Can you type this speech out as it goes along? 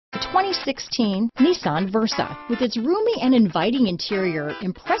2016 Nissan Versa. With its roomy and inviting interior,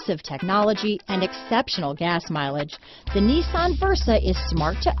 impressive technology, and exceptional gas mileage, the Nissan Versa is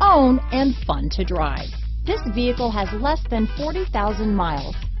smart to own and fun to drive. This vehicle has less than 40,000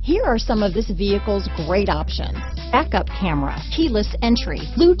 miles. Here are some of this vehicle's great options: backup camera, keyless entry,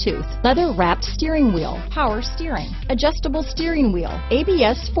 Bluetooth, leather-wrapped steering wheel, power steering, adjustable steering wheel,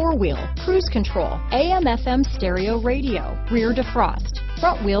 ABS 4-wheel, cruise control, AM/FM stereo radio, rear defrost,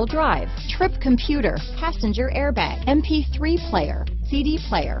 front-wheel drive, trip computer, passenger airbag, MP3 player, CD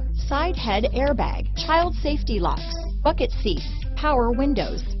player, side head airbag, child safety locks, bucket seats, power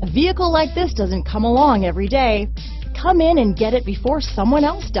windows. A vehicle like this doesn't come along every day. Come in and get it before someone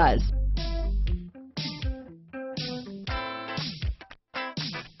else does.